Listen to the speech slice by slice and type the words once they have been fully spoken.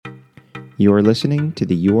You are listening to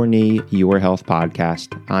the Your Knee, Your Health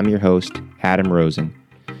podcast. I'm your host, Adam Rosen.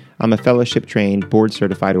 I'm a fellowship-trained,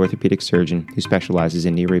 board-certified orthopedic surgeon who specializes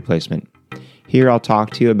in knee replacement. Here I'll talk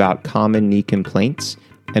to you about common knee complaints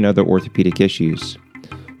and other orthopedic issues.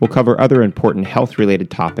 We'll cover other important health-related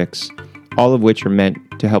topics, all of which are meant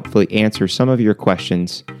to helpfully answer some of your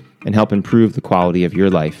questions and help improve the quality of your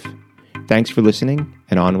life. Thanks for listening,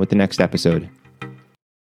 and on with the next episode.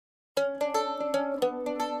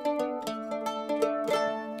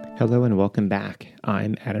 Hello and welcome back.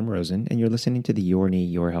 I'm Adam Rosen, and you're listening to the Your Knee,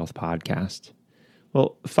 Your Health podcast.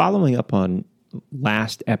 Well, following up on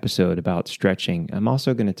last episode about stretching, I'm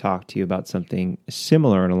also going to talk to you about something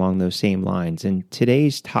similar and along those same lines. And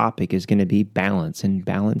today's topic is going to be balance and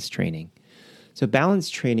balance training. So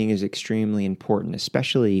balance training is extremely important,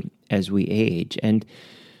 especially as we age. And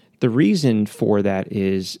the reason for that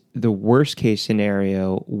is the worst case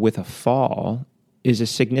scenario with a fall is a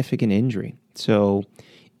significant injury. So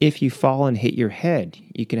if you fall and hit your head,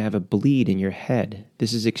 you can have a bleed in your head.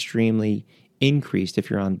 This is extremely increased if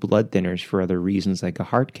you're on blood thinners for other reasons like a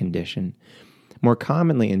heart condition. More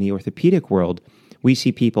commonly in the orthopedic world, we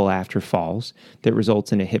see people after falls that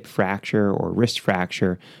results in a hip fracture or wrist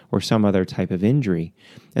fracture or some other type of injury.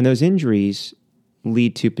 And those injuries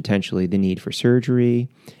lead to potentially the need for surgery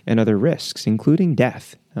and other risks, including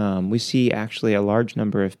death. We see actually a large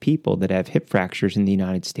number of people that have hip fractures in the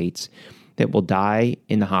United States that will die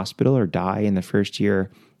in the hospital or die in the first year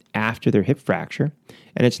after their hip fracture.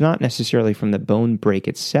 And it's not necessarily from the bone break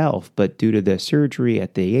itself, but due to the surgery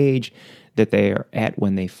at the age that they are at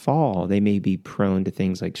when they fall, they may be prone to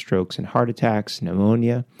things like strokes and heart attacks,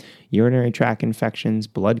 pneumonia, urinary tract infections,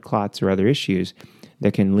 blood clots, or other issues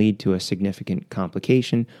that can lead to a significant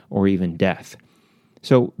complication or even death.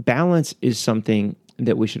 So balance is something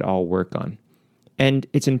that we should all work on. And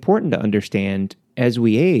it's important to understand as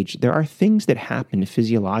we age, there are things that happen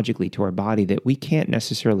physiologically to our body that we can't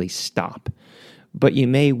necessarily stop. But you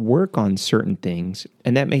may work on certain things,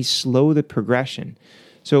 and that may slow the progression.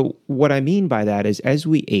 So what I mean by that is as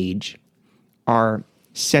we age, our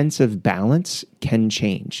sense of balance can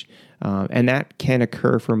change. And that can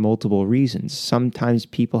occur for multiple reasons. Sometimes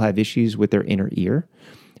people have issues with their inner ear,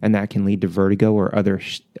 and that can lead to vertigo or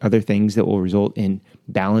other things that will result in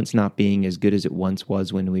balance not being as good as it once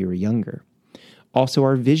was when we were younger. Also,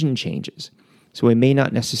 our vision changes. So we may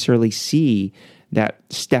not necessarily see that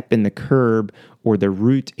step in the curb or the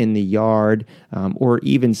root in the yard or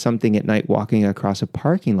even something at night walking across a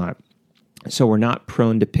parking lot. So we're not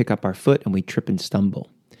prone to pick up our foot and we trip and stumble.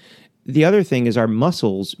 The other thing is our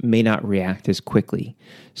muscles may not react as quickly.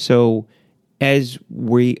 So as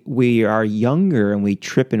we are younger and we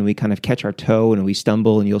trip and we kind of catch our toe and we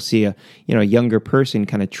stumble, and you'll see a younger person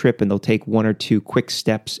kind of trip and they'll take one or two quick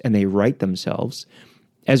steps and they right themselves.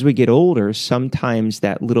 As we get older, sometimes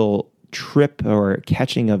that little trip or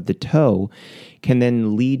catching of the toe can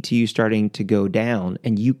then lead to you starting to go down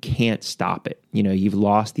and you can't stop it. You've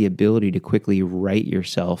lost the ability to quickly right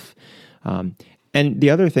yourself. And the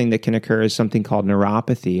other thing that can occur is something called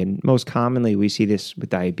neuropathy. And most commonly, we see this with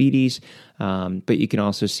diabetes, but you can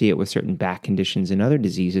also see it with certain back conditions and other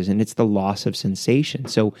diseases, and it's the loss of sensation.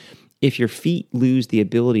 So if your feet lose the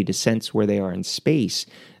ability to sense where they are in space,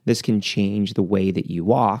 this can change the way that you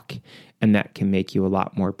walk, and that can make you a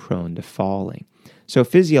lot more prone to falling. So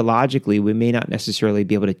physiologically, we may not necessarily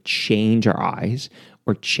be able to change our eyes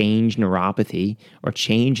or change neuropathy or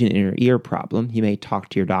change an inner ear problem. You may talk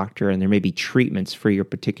to your doctor and there may be treatments for your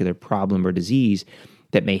particular problem or disease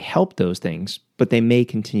that may help those things, but they may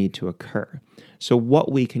continue to occur. So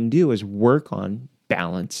what we can do is work on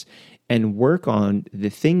balance and work on the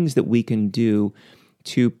things that we can do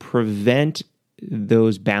to prevent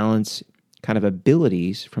those balance kind of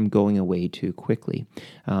abilities from going away too quickly.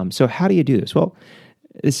 So how do you do this? Well,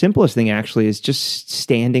 the simplest thing actually is just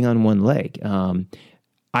standing on one leg.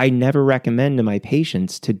 I never recommend to my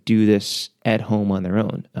patients to do this at home on their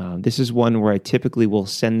own. This is one where I typically will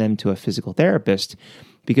send them to a physical therapist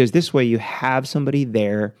because this way you have somebody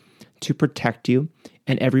there to protect you,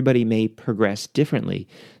 and everybody may progress differently.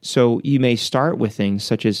 So you may start with things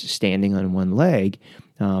such as standing on one leg,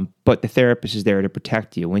 but the therapist is there to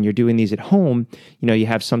protect you. When you're doing these at home, you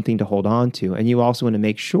have something to hold on to, and you also want to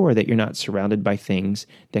make sure that you're not surrounded by things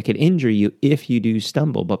that could injure you if you do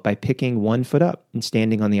stumble. But by picking one foot up and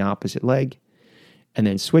standing on the opposite leg and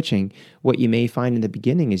then switching, what you may find in the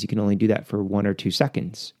beginning is you can only do that for 1 or 2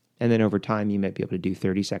 seconds. And then over time, you might be able to do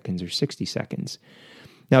 30 seconds or 60 seconds.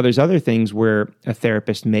 Now, there's other things where a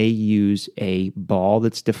therapist may use a ball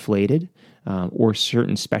that's deflated or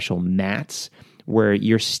certain special mats where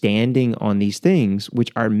you're standing on these things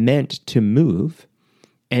which are meant to move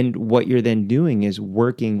And what you're then doing is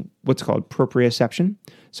working what's called proprioception.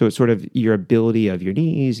 So it's sort of your ability of your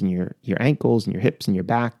knees and your ankles and your hips and your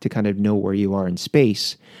back to kind of know where you are in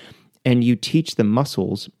space. And you teach the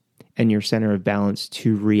muscles and your center of balance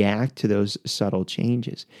to react to those subtle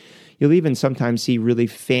changes. You'll even sometimes see really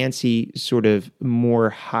fancy, sort of more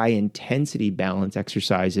high-intensity balance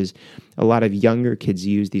exercises. A lot of younger kids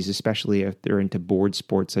use these, especially if they're into board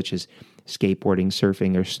sports such as skateboarding,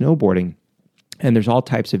 surfing, or snowboarding. And there's all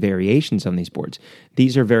types of variations on these boards.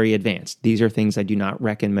 These are very advanced. These are things I do not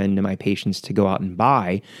recommend to my patients to go out and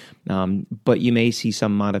buy, but you may see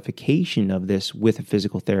some modification of this with a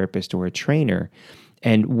physical therapist or a trainer.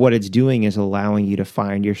 And what it's doing is allowing you to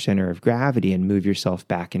find your center of gravity and move yourself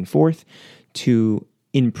back and forth to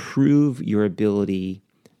improve your ability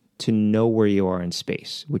to know where you are in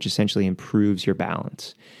space, which essentially improves your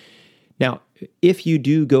balance. Now, if you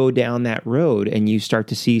do go down that road and you start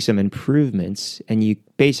to see some improvements and you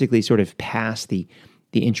basically sort of pass the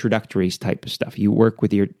introductory type of stuff, you work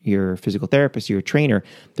with your physical therapist, your trainer,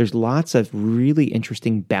 there's lots of really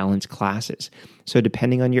interesting balance classes. So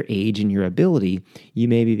depending on your age and your ability, you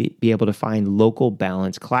may be able to find local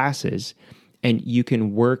balance classes, and you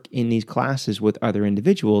can work in these classes with other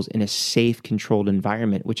individuals in a safe, controlled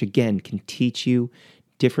environment, which again can teach you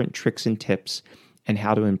different tricks and tips and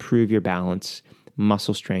how to improve your balance,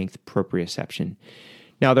 muscle strength, proprioception.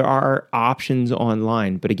 Now, there are options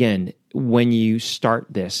online, but again, when you start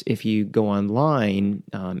this, if you go online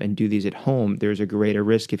and do these at home, there's a greater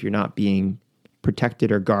risk if you're not being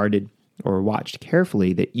protected or guarded or watched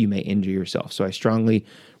carefully that you may injure yourself. So I strongly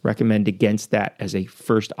recommend against that as a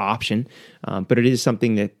first option, but it is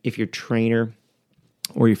something that if your trainer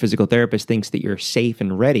or your physical therapist thinks that you're safe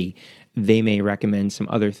and ready, they may recommend some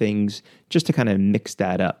other things just to kind of mix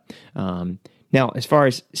that up. Now, as far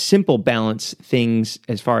as simple balance things,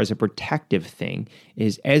 as far as a protective thing,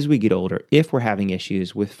 is as we get older, if we're having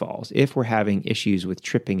issues with falls, if we're having issues with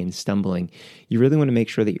tripping and stumbling, you really want to make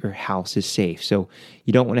sure that your house is safe. So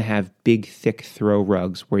you don't want to have big, thick throw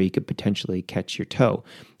rugs where you could potentially catch your toe.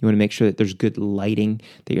 You want to make sure that there's good lighting,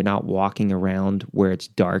 that you're not walking around where it's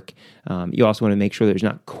dark. You also want to make sure there's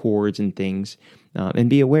not cords and things. And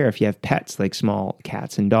be aware if you have pets like small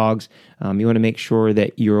cats and dogs, you want to make sure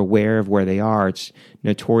that you're aware of where they are. It's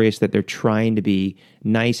notorious that they're trying to be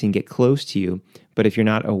nice and get close to you, but if you're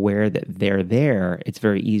not aware that they're there, it's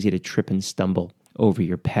very easy to trip and stumble over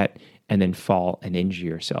your pet and then fall and injure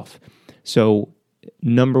yourself. So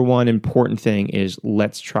number one important thing is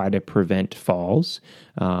let's try to prevent falls.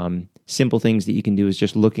 Simple things that you can do is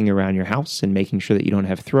just looking around your house and making sure that you don't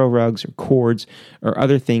have throw rugs or cords or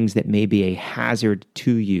other things that may be a hazard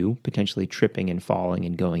to you, potentially tripping and falling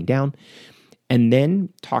and going down. And then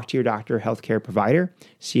talk to your doctor or healthcare provider,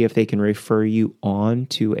 see if they can refer you on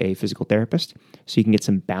to a physical therapist so you can get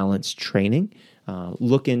some balance training.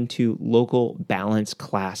 Look into local balance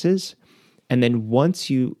classes. And then once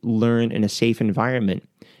you learn in a safe environment,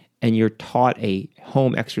 and you're taught a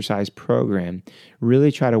home exercise program,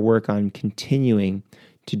 really try to work on continuing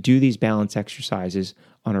to do these balance exercises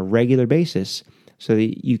on a regular basis so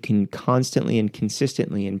that you can constantly and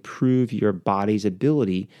consistently improve your body's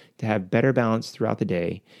ability to have better balance throughout the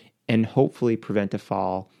day and hopefully prevent a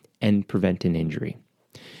fall and prevent an injury.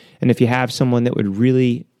 And if you have someone that would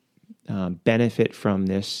really benefit from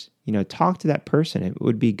this, talk to that person. It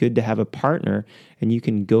would be good to have a partner, and you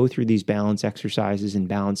can go through these balance exercises and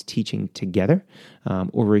balance teaching together,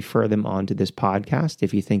 or refer them on to this podcast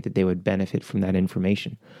if you think that they would benefit from that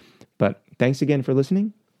information. But thanks again for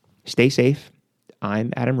listening. Stay safe.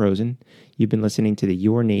 I'm Adam Rosen. You've been listening to the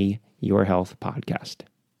Your Knee, Your Health podcast.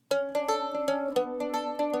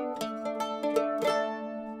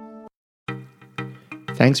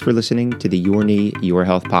 Thanks for listening to the Your Knee, Your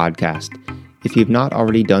Health podcast. If you've not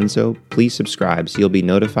already done so, please subscribe so you'll be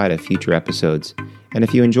notified of future episodes. And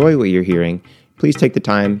if you enjoy what you're hearing, please take the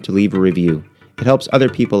time to leave a review. It helps other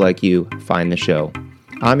people like you find the show.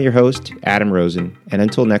 I'm your host, Adam Rosen, and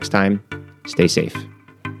until next time, stay safe.